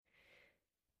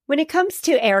When it comes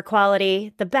to air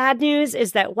quality, the bad news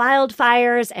is that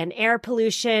wildfires and air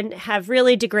pollution have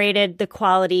really degraded the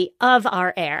quality of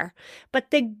our air.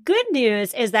 But the good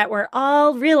news is that we're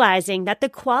all realizing that the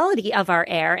quality of our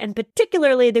air, and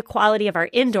particularly the quality of our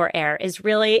indoor air, is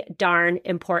really darn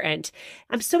important.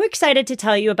 I'm so excited to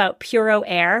tell you about Puro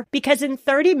Air because in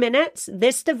 30 minutes,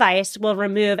 this device will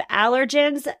remove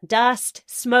allergens, dust,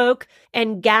 smoke,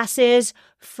 and gases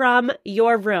from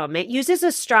your room. It uses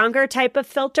a stronger type of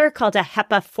filter called a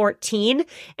HEPA 14,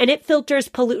 and it filters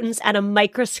pollutants at a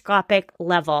microscopic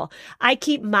level. I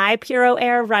keep my Puro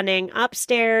Air running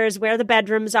upstairs where the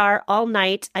bedrooms are all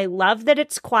night. I love that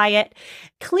it's quiet.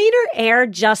 Cleaner air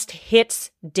just hits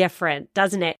different,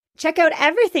 doesn't it? Check out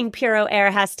everything Puro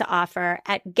Air has to offer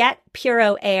at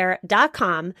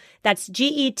getpuroair.com. That's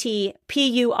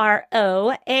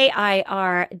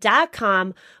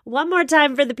GETPUROAIR.com. One more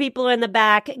time for the people in the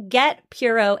back,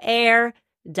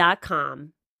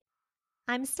 getpuroair.com.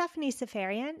 I'm Stephanie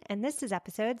Seferian, and this is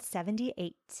episode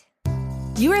 78.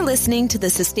 You are listening to the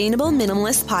Sustainable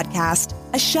Minimalist Podcast,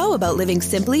 a show about living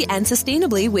simply and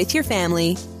sustainably with your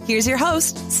family. Here's your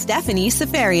host, Stephanie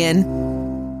Seferian.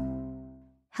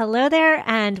 Hello there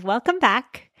and welcome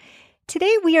back.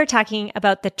 Today we are talking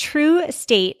about the true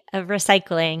state of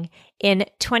recycling in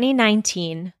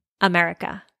 2019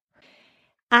 America.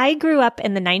 I grew up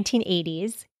in the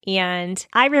 1980s and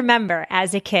I remember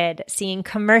as a kid seeing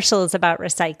commercials about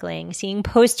recycling, seeing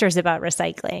posters about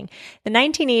recycling. The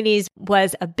 1980s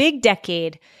was a big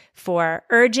decade for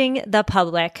urging the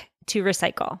public to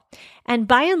recycle. And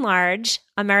by and large,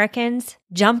 Americans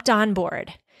jumped on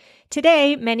board.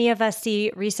 Today, many of us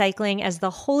see recycling as the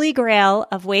holy grail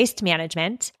of waste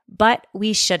management, but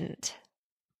we shouldn't.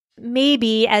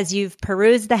 Maybe as you've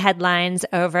perused the headlines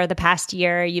over the past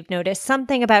year, you've noticed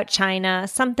something about China,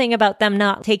 something about them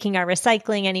not taking our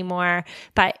recycling anymore,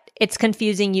 but it's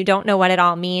confusing. You don't know what it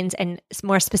all means. And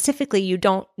more specifically, you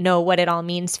don't know what it all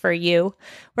means for you.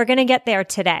 We're going to get there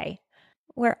today.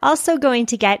 We're also going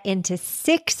to get into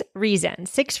six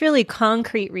really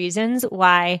concrete reasons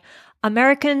why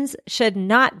Americans should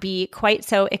not be quite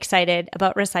so excited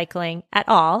about recycling at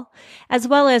all, as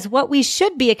well as what we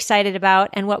should be excited about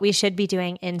and what we should be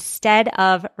doing instead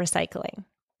of recycling.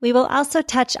 We will also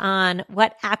touch on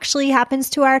what actually happens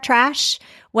to our trash,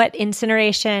 what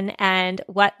incineration and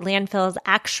what landfills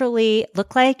actually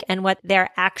look like, and what their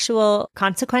actual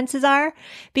consequences are,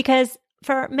 because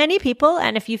for many people,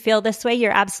 and if you feel this way,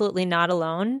 you're absolutely not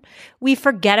alone, we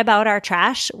forget about our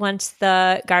trash once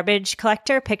the garbage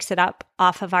collector picks it up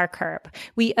off of our curb.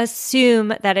 We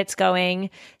assume that it's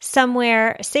going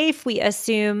somewhere safe. We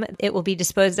assume it will be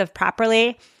disposed of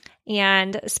properly.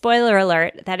 And spoiler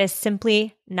alert, that is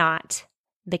simply not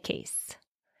the case.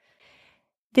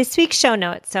 This week's show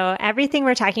notes, so everything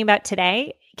we're talking about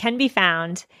today, can be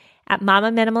found at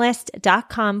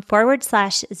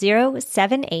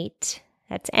mamaminimalist.com/078.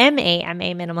 That's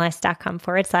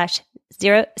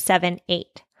mamaminimalist.com/078.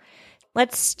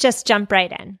 Let's just jump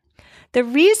right in. The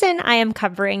reason I am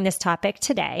covering this topic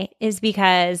today is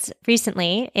because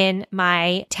recently in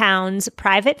my town's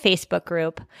private Facebook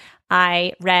group,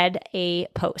 I read a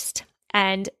post.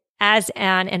 And as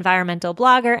an environmental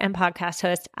blogger and podcast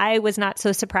host, I was not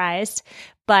so surprised.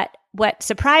 But what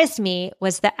surprised me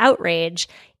was the outrage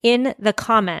in the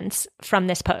comments from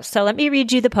this post. So let me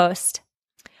read you the post.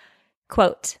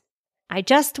 Quote, I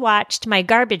just watched my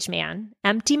garbage man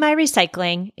empty my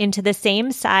recycling into the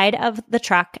same side of the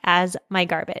truck as my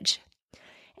garbage.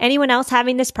 Anyone else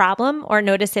having this problem or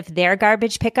notice if their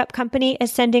garbage pickup company is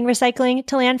sending recycling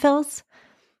to landfills?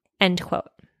 End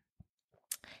quote.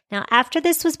 Now, after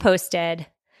this was posted,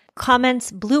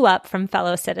 comments blew up from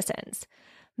fellow citizens.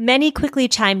 Many quickly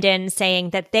chimed in saying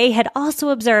that they had also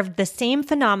observed the same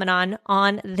phenomenon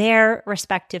on their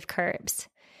respective curbs.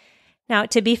 Now,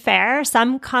 to be fair,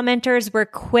 some commenters were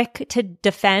quick to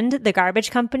defend the garbage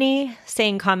company,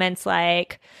 saying comments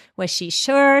like, was she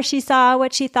sure she saw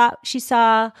what she thought she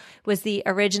saw? Was the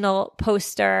original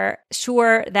poster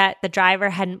sure that the driver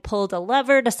hadn't pulled a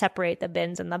lever to separate the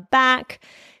bins in the back?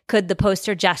 Could the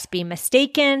poster just be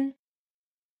mistaken?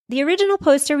 The original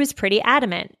poster was pretty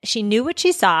adamant. She knew what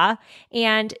she saw,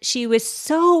 and she was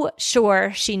so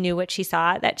sure she knew what she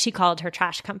saw that she called her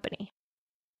trash company.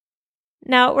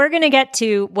 Now, we're going to get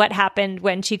to what happened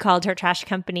when she called her trash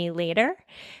company later,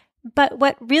 but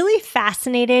what really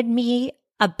fascinated me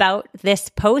about this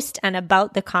post and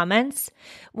about the comments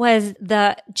was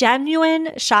the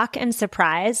genuine shock and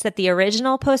surprise that the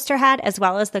original poster had, as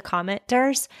well as the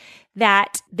commenters,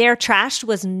 that their trash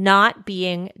was not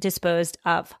being disposed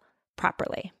of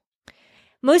properly.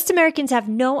 Most Americans have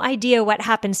no idea what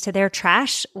happens to their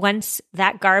trash once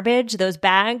that garbage, those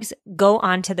bags, go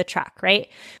onto the truck, right?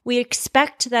 We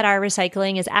expect that our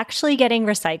recycling is actually getting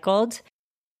recycled.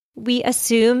 We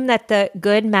assume that the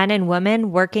good men and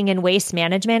women working in waste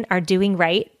management are doing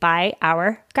right by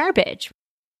our garbage.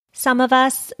 Some of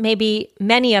us, maybe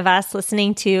many of us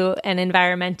listening to an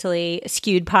environmentally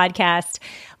skewed podcast,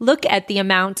 look at the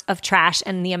amount of trash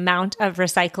and the amount of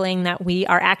recycling that we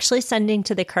are actually sending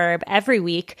to the curb every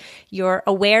week. You're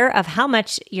aware of how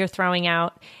much you're throwing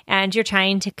out and you're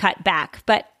trying to cut back.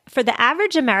 But for the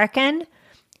average American,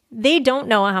 they don't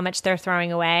know how much they're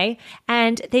throwing away,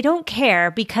 and they don't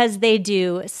care because they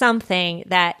do something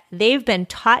that they've been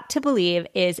taught to believe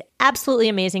is absolutely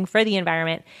amazing for the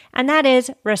environment, and that is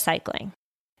recycling.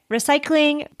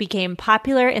 Recycling became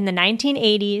popular in the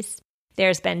 1980s.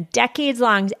 There's been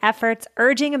decades-long efforts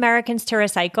urging Americans to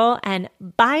recycle, and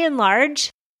by and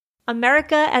large,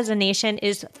 America as a nation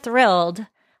is thrilled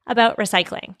about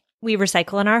recycling. We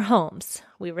recycle in our homes.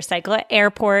 We recycle at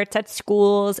airports, at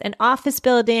schools, in office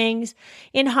buildings,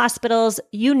 in hospitals,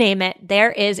 you name it,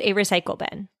 there is a recycle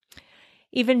bin.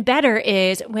 Even better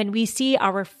is when we see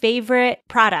our favorite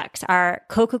products, our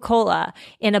Coca-Cola,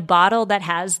 in a bottle that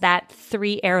has that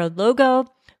 3-arrow logo,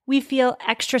 we feel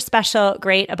extra special,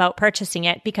 great about purchasing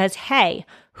it because, hey,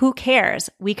 who cares?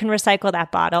 We can recycle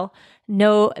that bottle.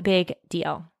 No big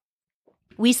deal.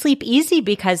 We sleep easy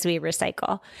because we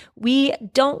recycle. We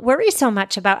don't worry so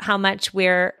much about how much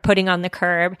we're putting on the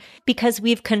curb because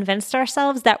we've convinced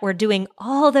ourselves that we're doing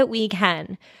all that we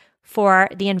can for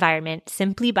the environment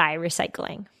simply by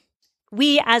recycling.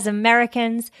 We as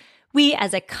Americans, we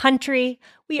as a country,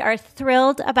 we are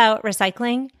thrilled about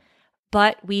recycling,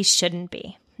 but we shouldn't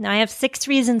be. Now, I have 6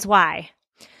 reasons why.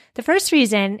 The first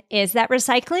reason is that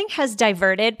recycling has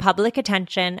diverted public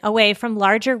attention away from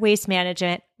larger waste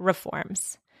management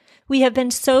reforms. We have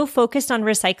been so focused on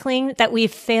recycling that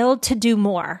we've failed to do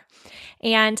more.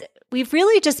 And we've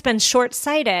really just been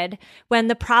short-sighted when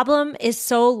the problem is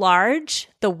so large,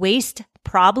 the waste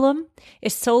problem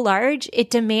is so large, it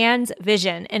demands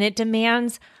vision and it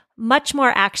demands much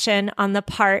more action on the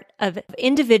part of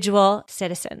individual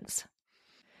citizens.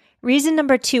 Reason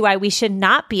number 2 why we should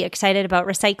not be excited about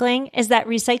recycling is that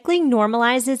recycling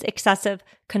normalizes excessive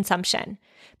consumption,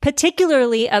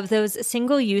 particularly of those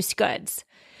single-use goods.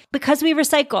 Because we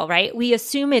recycle, right, we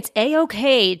assume it's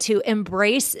A-okay to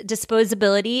embrace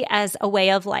disposability as a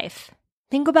way of life.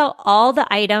 Think about all the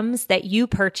items that you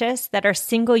purchase that are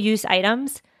single-use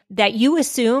items that you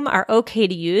assume are okay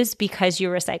to use because you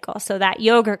recycle. So that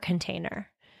yogurt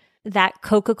container, that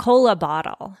Coca-Cola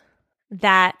bottle,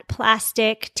 that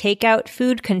plastic takeout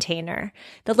food container.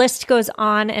 The list goes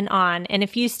on. And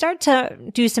if you start to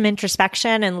do some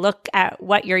introspection and look at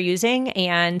what you're using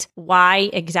and why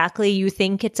exactly you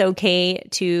think it's okay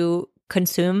to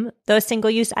consume those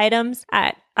single-use items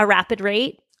at a rapid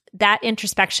rate, that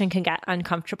introspection can get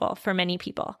uncomfortable for many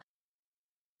people.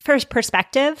 For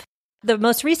perspective, the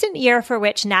most recent year for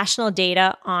which national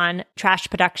data on trash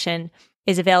production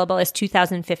is available is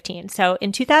 2015. So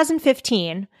in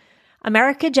 2015,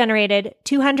 America generated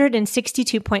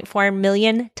 262.4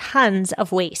 million tons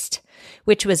of waste,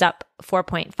 which was up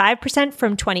 4.5%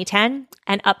 from 2010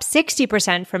 and up 60%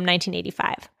 from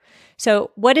 1985. So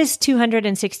what is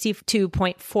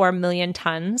 262.4 million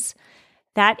tons?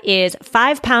 That is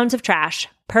 5 pounds of trash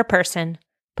per person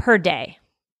per day.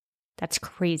 That's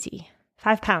crazy.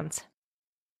 5 pounds.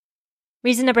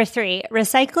 Reason number 3,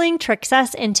 recycling tricks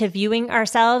us into viewing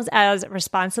ourselves as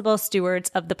responsible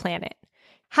stewards of the planet.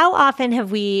 How often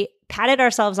have we patted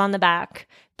ourselves on the back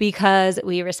because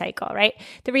we recycle, right?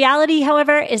 The reality,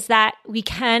 however, is that we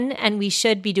can and we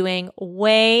should be doing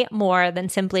way more than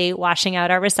simply washing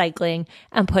out our recycling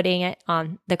and putting it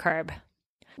on the curb.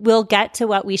 We'll get to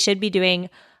what we should be doing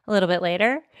a little bit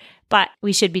later, but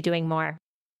we should be doing more.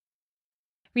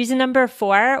 Reason number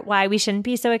 4 why we shouldn't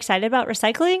be so excited about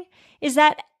recycling is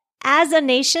that as a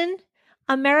nation,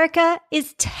 America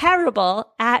is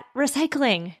terrible at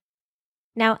recycling.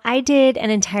 Now, I did an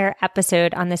entire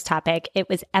episode on this topic. It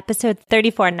was episode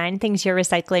 34, 9 Things You're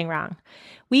Recycling Wrong.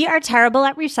 We are terrible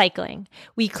at recycling.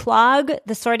 We clog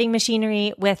the sorting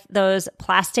machinery with those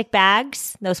plastic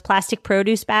bags, those plastic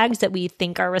produce bags that we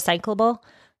think are recyclable.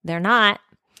 They're not.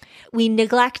 We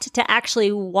neglect to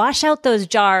actually wash out those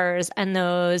jars and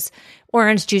those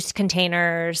orange juice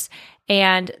containers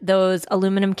and those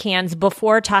aluminum cans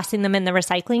before tossing them in the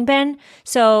recycling bin.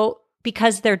 So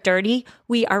because they're dirty,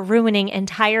 we are ruining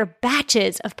entire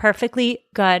batches of perfectly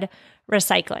good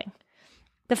recycling.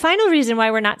 The final reason why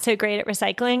we're not so great at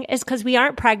recycling is because we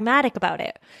aren't pragmatic about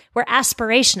it. We're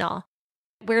aspirational.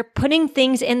 We're putting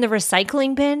things in the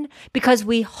recycling bin because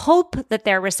we hope that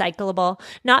they're recyclable,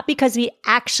 not because we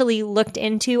actually looked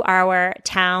into our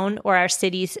town or our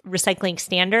city's recycling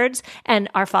standards and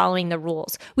are following the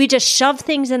rules. We just shove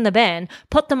things in the bin,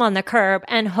 put them on the curb,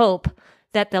 and hope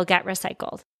that they'll get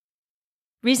recycled.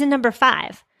 Reason number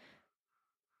 5,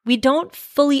 we don't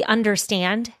fully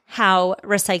understand how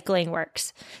recycling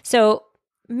works. So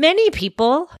many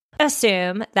people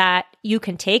assume that you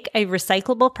can take a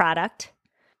recyclable product,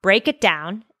 break it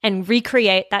down, and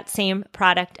recreate that same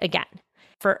product again.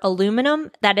 For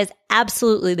aluminum, that is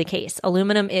absolutely the case.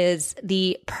 Aluminum is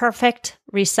the perfect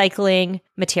recycling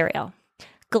material.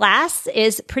 Glass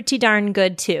is pretty darn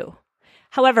good too.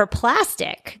 However,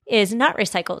 plastic is not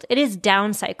recycled. It is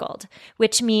downcycled,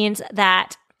 which means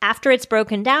that after it's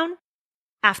broken down,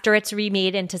 after it's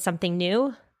remade into something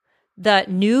new, the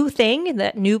new thing,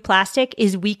 the new plastic,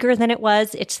 is weaker than it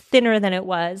was, it's thinner than it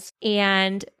was,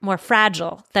 and more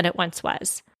fragile than it once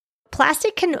was.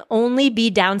 Plastic can only be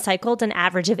downcycled an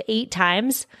average of 8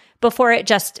 times before it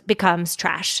just becomes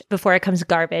trash, before it becomes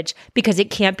garbage, because it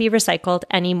can't be recycled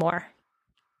anymore.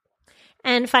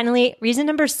 And finally, reason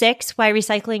number 6 why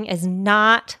recycling is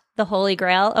not the holy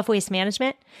grail of waste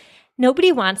management.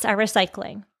 Nobody wants our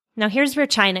recycling. Now, here's where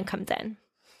China comes in.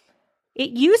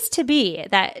 It used to be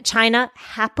that China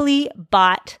happily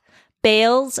bought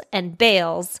bales and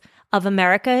bales of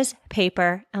America's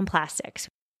paper and plastics.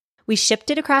 We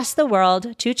shipped it across the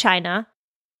world to China.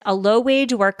 A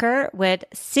low-wage worker would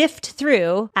sift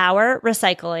through our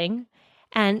recycling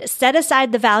and set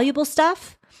aside the valuable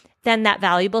stuff. Then that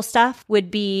valuable stuff would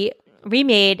be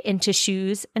remade into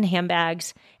shoes and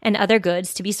handbags and other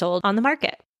goods to be sold on the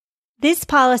market. This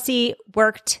policy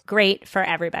worked great for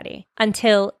everybody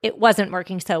until it wasn't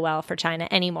working so well for China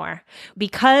anymore.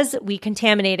 Because we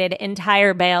contaminated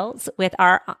entire bales with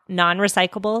our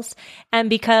non-recyclables, and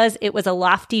because it was a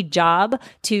lofty job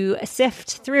to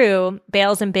sift through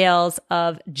bales and bales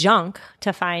of junk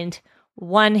to find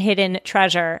one hidden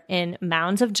treasure in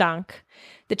mounds of junk,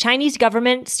 the Chinese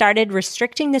government started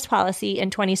restricting this policy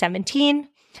in 2017.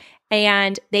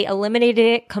 And they eliminated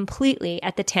it completely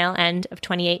at the tail end of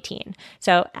 2018.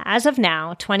 So as of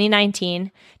now,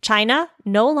 2019, China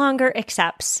no longer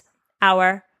accepts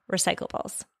our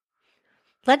recyclables.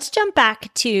 Let's jump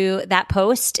back to that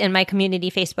post in my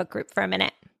community Facebook group for a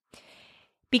minute.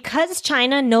 Because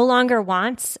China no longer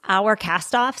wants our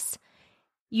cast-offs,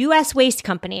 U.S. waste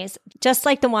companies, just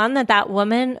like the one that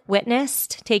woman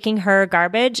witnessed taking her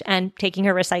garbage and taking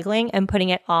her recycling and putting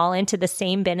it all into the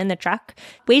same bin in the truck,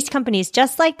 waste companies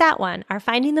just like that one are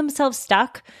finding themselves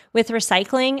stuck with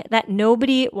recycling that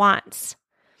nobody wants.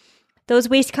 Those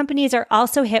waste companies are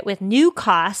also hit with new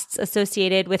costs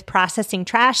associated with processing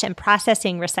trash and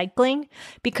processing recycling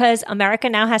because America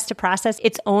now has to process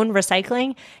its own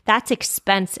recycling. That's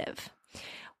expensive.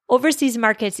 Overseas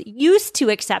markets used to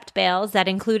accept bales that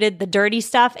included the dirty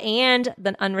stuff and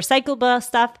the unrecyclable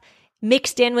stuff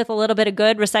mixed in with a little bit of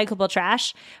good recyclable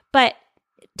trash. But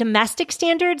domestic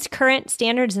standards, current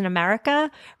standards in America,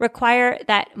 require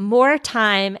that more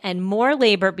time and more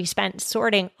labor be spent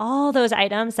sorting all those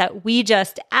items that we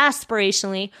just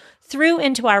aspirationally threw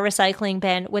into our recycling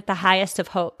bin with the highest of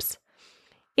hopes.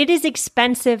 It is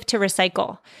expensive to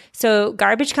recycle. So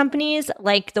garbage companies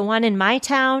like the one in my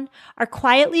town are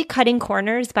quietly cutting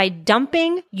corners by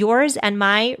dumping yours and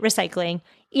my recycling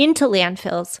into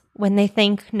landfills when they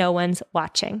think no one's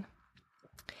watching.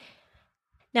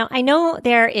 Now, I know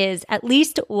there is at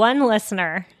least one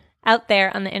listener out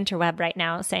there on the interweb right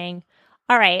now saying,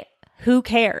 all right, who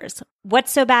cares?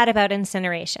 What's so bad about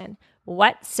incineration?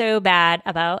 What's so bad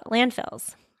about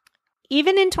landfills?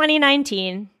 Even in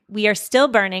 2019, we are still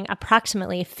burning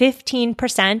approximately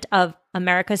 15% of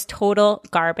America's total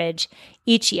garbage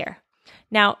each year.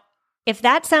 Now, if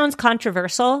that sounds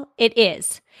controversial, it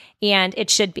is, and it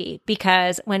should be,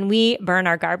 because when we burn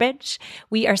our garbage,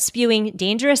 we are spewing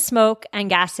dangerous smoke and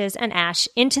gases and ash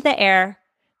into the air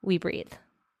we breathe.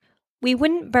 We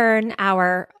wouldn't burn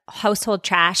our household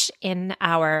trash in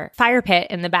our fire pit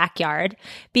in the backyard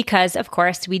because, of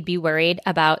course, we'd be worried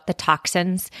about the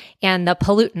toxins and the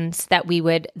pollutants that we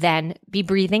would then be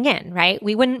breathing in, right?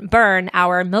 We wouldn't burn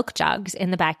our milk jugs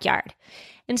in the backyard.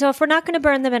 And so if we're not going to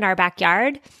burn them in our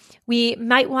backyard, we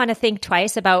might want to think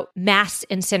twice about mass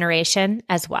incineration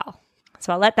as well.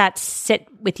 So I'll let that sit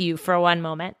with you for one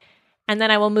moment, and then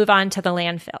I will move on to the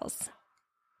landfills.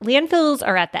 Landfills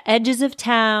are at the edges of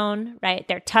town, right?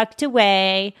 They're tucked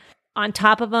away. On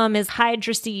top of them is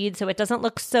hydro seed, so it doesn't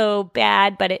look so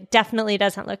bad, but it definitely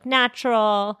doesn't look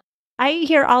natural. I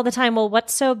hear all the time, well,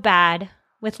 what's so bad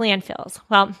with landfills?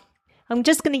 Well, I'm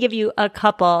just going to give you a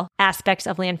couple aspects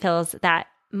of landfills that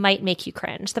might make you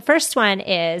cringe. The first one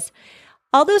is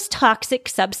all those toxic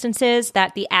substances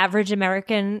that the average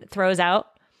American throws out,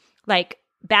 like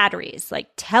batteries,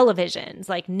 like televisions,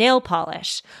 like nail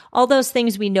polish, all those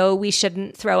things we know we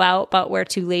shouldn't throw out, but we're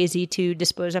too lazy to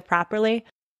dispose of properly.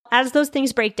 As those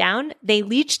things break down, they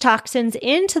leach toxins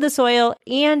into the soil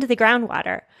and the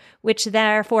groundwater, which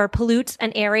therefore pollutes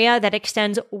an area that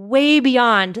extends way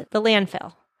beyond the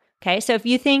landfill. Okay, so if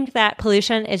you think that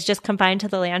pollution is just confined to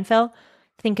the landfill,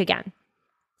 think again.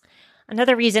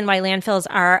 Another reason why landfills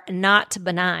are not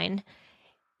benign,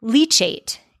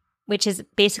 leachate, which is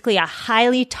basically a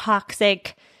highly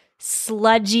toxic,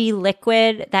 sludgy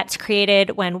liquid that's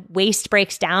created when waste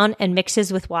breaks down and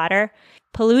mixes with water,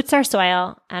 pollutes our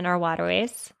soil and our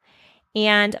waterways.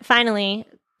 And finally,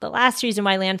 the last reason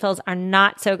why landfills are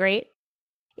not so great,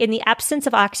 in the absence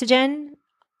of oxygen,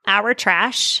 our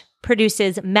trash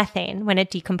produces methane when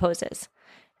it decomposes.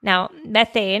 Now,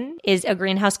 methane is a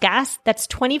greenhouse gas that's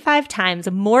 25 times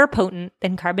more potent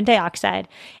than carbon dioxide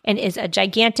and is a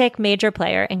gigantic major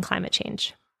player in climate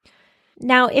change.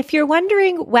 Now, if you're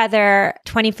wondering whether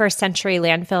 21st century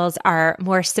landfills are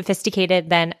more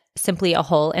sophisticated than simply a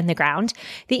hole in the ground,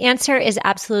 the answer is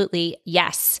absolutely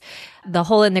yes. The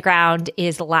hole in the ground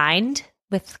is lined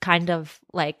with kind of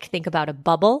like, think about a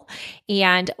bubble.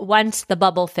 And once the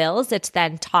bubble fills, it's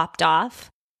then topped off.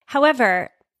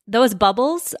 However, those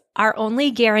bubbles are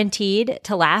only guaranteed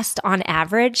to last on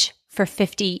average for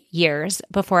 50 years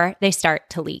before they start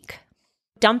to leak.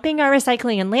 Dumping our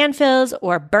recycling in landfills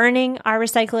or burning our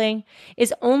recycling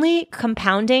is only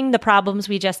compounding the problems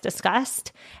we just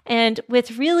discussed, and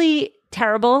with really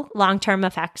terrible long-term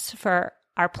effects for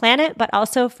our planet, but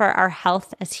also for our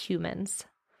health as humans.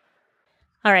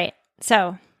 All right,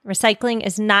 so recycling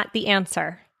is not the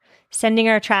answer. Sending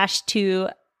our trash to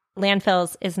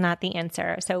landfills is not the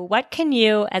answer. So what can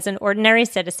you, as an ordinary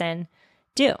citizen,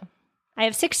 do? I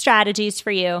have 6 strategies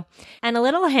for you. And a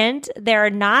little hint, they're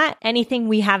not anything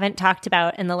we haven't talked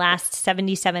about in the last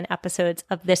 77 episodes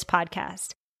of this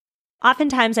podcast.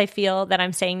 Oftentimes, I feel that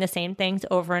I'm saying the same things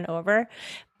over and over,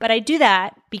 but I do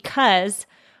that because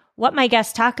what my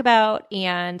guests talk about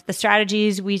and the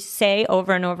strategies we say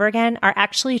over and over again are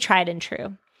actually tried and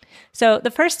true. So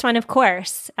the first one, of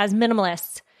course, as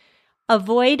minimalists,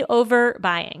 avoid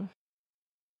overbuying.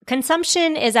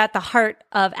 Consumption is at the heart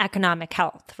of economic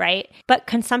health, right? But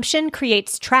consumption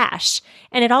creates trash,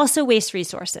 and it also wastes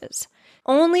resources.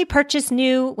 Only purchase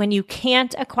new when you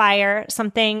can't acquire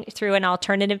something through an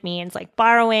alternative means like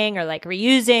borrowing or like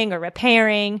reusing or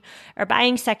repairing or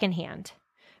buying secondhand.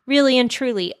 Really and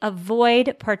truly,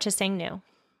 avoid purchasing new.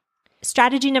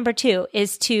 Strategy number 2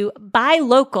 is to buy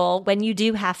local when you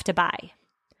do have to buy.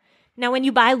 Now, when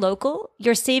you buy local,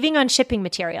 you're saving on shipping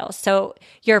materials. So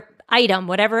your item,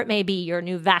 whatever it may be, your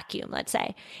new vacuum, let's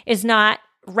say, is not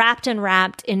wrapped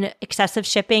in excessive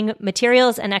shipping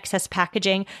materials and excess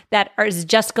packaging that is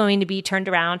just going to be turned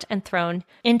around and thrown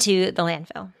into the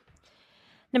landfill.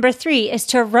 Number 3 is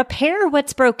to repair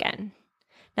what's broken.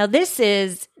 Now, this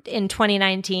is, in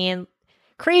 2019,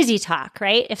 crazy talk,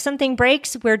 right? If something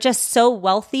breaks, we're just so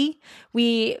wealthy,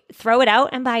 we throw it out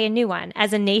and buy a new one.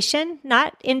 As a nation,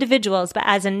 not individuals, but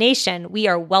as a nation, we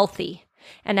are wealthy.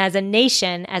 And as a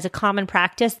nation, as a common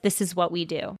practice, this is what we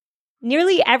do.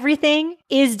 Nearly everything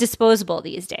is disposable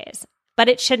these days, but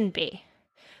it shouldn't be.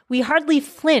 We hardly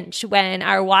flinch when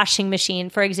our washing machine,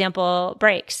 for example,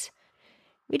 breaks.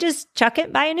 We just chuck it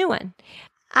and buy a new one.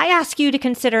 I ask you to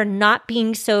consider not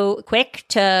being so quick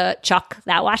to chuck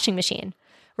that washing machine.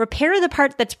 Repair the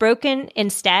part that's broken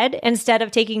instead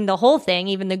of taking the whole thing,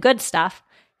 even the good stuff,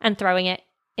 and throwing it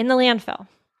in the landfill.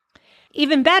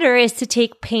 Even better is to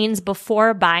take pains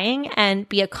before buying and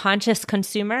be a conscious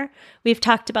consumer. We've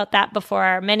talked about that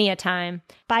before many a time.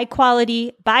 Buy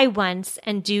quality, buy once,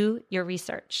 and do your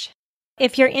research.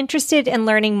 If you're interested in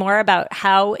learning more about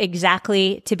how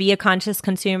exactly to be a conscious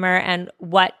consumer and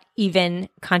what even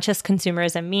conscious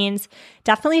consumerism means,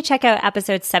 definitely check out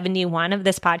episode 71 of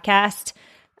this podcast.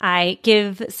 I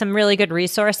give some really good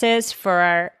resources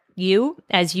for you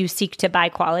as you seek to buy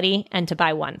quality and to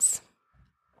buy once.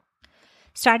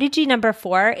 Strategy number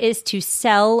 4 is to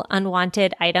sell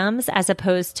unwanted items as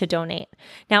opposed to donate.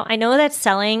 Now, I know that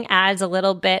selling adds a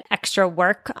little bit extra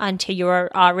work onto your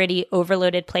already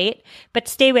overloaded plate, but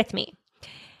stay with me.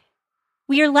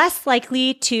 We are less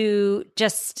likely to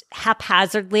just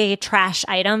haphazardly trash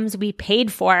items we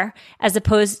paid for as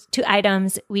opposed to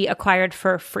items we acquired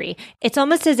for free. It's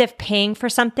almost as if paying for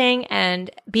something and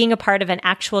being a part of an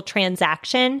actual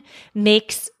transaction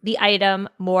makes the item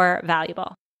more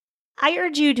valuable. I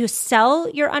urge you to sell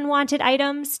your unwanted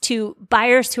items to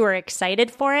buyers who are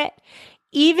excited for it,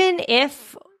 even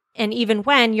if and even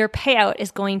when your payout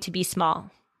is going to be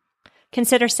small.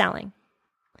 Consider selling.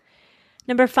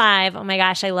 Number 5, oh my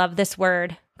gosh, I love this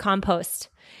word, compost.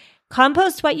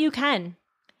 Compost what you can.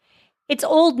 It's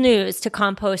old news to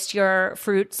compost your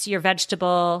fruits, your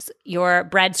vegetables, your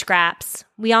bread scraps.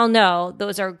 We all know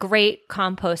those are great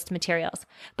compost materials.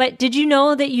 But did you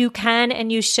know that you can and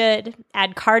you should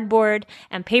add cardboard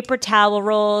and paper towel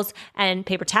rolls and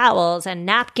paper towels and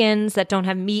napkins that don't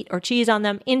have meat or cheese on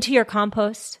them into your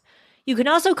compost? You can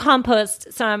also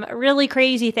compost some really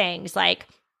crazy things like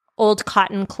old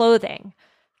cotton clothing,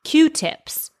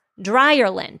 Q-tips, dryer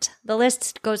lint. The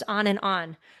list goes on and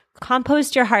on.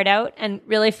 Compost your heart out and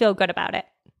really feel good about it.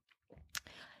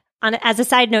 As a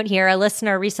side note here, a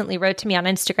listener recently wrote to me on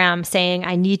Instagram saying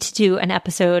I need to do an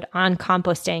episode on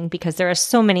composting because there are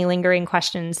so many lingering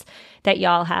questions that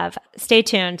y'all have. Stay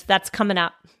tuned. That's coming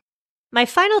up. My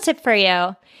final tip for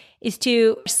you is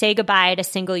to say goodbye to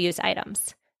single-use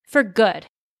items for good.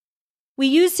 We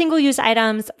use single-use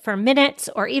items for minutes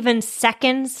or even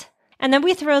seconds, and then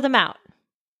we throw them out.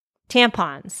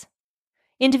 Tampons,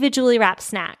 individually wrapped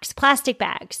snacks, plastic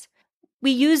bags.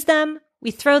 We use them,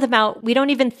 we throw them out, we don't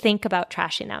even think about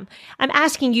trashing them. I'm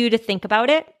asking you to think about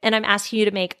it, and I'm asking you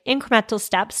to make incremental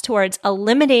steps towards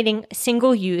eliminating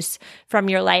single use from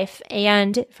your life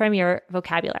and from your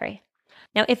vocabulary.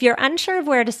 Now, if you're unsure of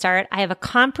where to start, I have a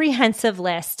comprehensive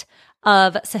list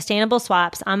of sustainable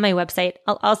swaps on my website.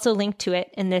 I'll also link to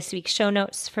it in this week's show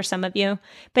notes for some of you.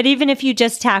 But even if you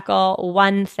just tackle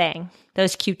one thing,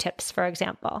 those Q-tips, for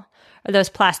example, or those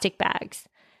plastic bags,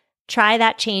 try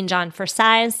that change on for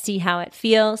size, see how it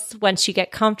feels. Once you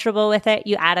get comfortable with it,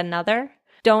 you add another.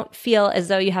 Don't feel as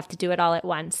though you have to do it all at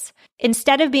once.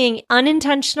 Instead of being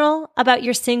unintentional about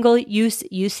your single-use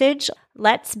usage,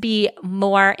 let's be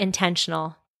more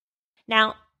intentional.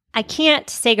 Now, I can't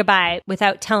say goodbye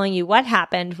without telling you what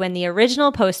happened when the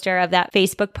original poster of that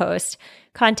Facebook post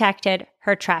contacted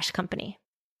her trash company.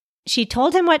 She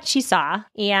told him what she saw,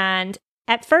 and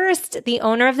at first, the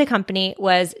owner of the company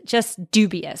was just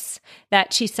dubious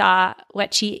that she saw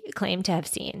what she claimed to have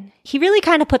seen. He really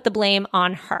kind of put the blame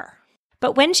on her.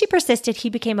 But when she persisted, he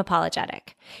became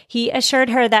apologetic. He assured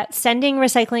her that sending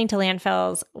recycling to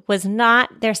landfills was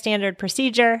not their standard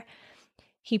procedure.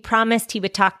 He promised he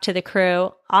would talk to the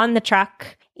crew on the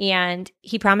truck, and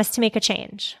he promised to make a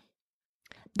change.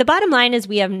 The bottom line is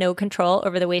we have no control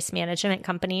over the waste management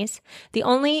companies. The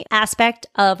only aspect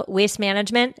of waste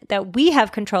management that we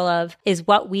have control of is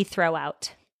what we throw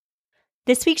out.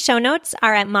 This week's show notes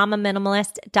are at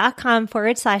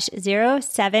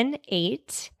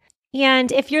mamaminimalist.com/078.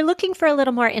 And if you're looking for a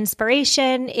little more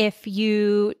inspiration, if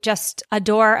you just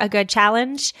adore a good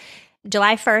challenge,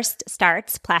 July 1st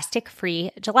starts Plastic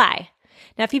Free July.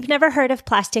 Now, if you've never heard of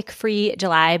Plastic Free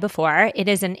July before, it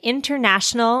is an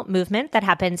international movement that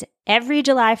happens every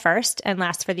July 1st and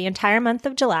lasts for the entire month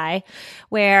of July,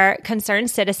 where concerned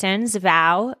citizens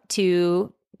vow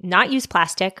to not use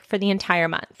plastic for the entire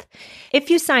month. If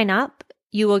you sign up,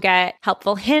 you will get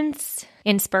helpful hints,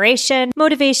 inspiration,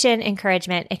 motivation,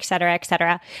 encouragement, etc.,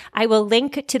 etc. I will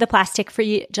link to the Plastic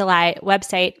Free July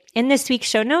website in this week's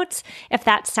show notes if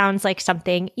that sounds like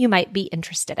something you might be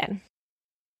interested in.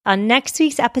 On next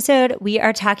week's episode, we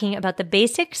are talking about the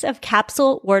basics of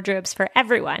capsule wardrobes for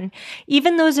everyone,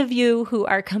 even those of you who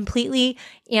are completely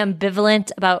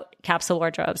ambivalent about capsule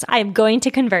wardrobes. I am going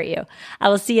to convert you. I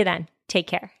will see you then. Take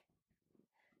care.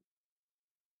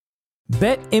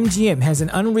 BetMGM has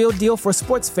an unreal deal for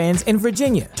sports fans in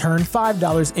Virginia. Turn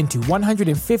 $5 into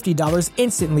 $150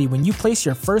 instantly when you place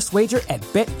your first wager at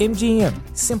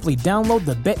BetMGM. Simply download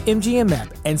the BetMGM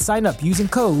app and sign up using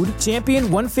code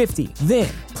Champion150. Then,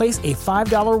 place a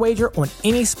 $5 wager on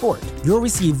any sport. You'll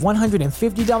receive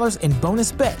 $150 in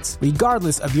bonus bets,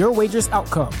 regardless of your wager's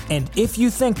outcome. And if you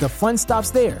think the fun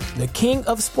stops there, the King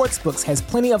of Sportsbooks has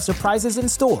plenty of surprises in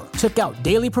store. Check out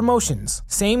daily promotions,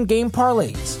 same-game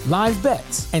parlays, live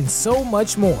bets, and so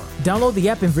much more. Download the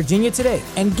app in Virginia today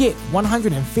and get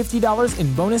 $150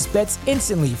 in bonus bets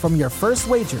instantly from your first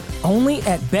wager. Only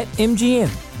at BetMGM.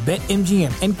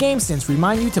 BetMGM and GameSense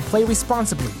remind you to play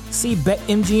responsibly. See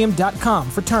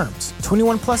BetMGM.com for terms.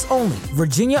 21 plus only.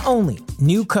 Virginia only.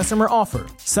 New customer offer.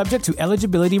 Subject to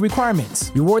eligibility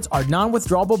requirements. Rewards are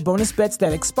non-withdrawable bonus bets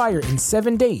that expire in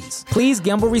 7 days. Please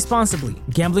gamble responsibly.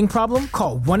 Gambling problem?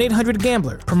 Call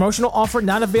 1-800-GAMBLER. Promotional offer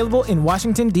not available in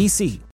Washington, D.C.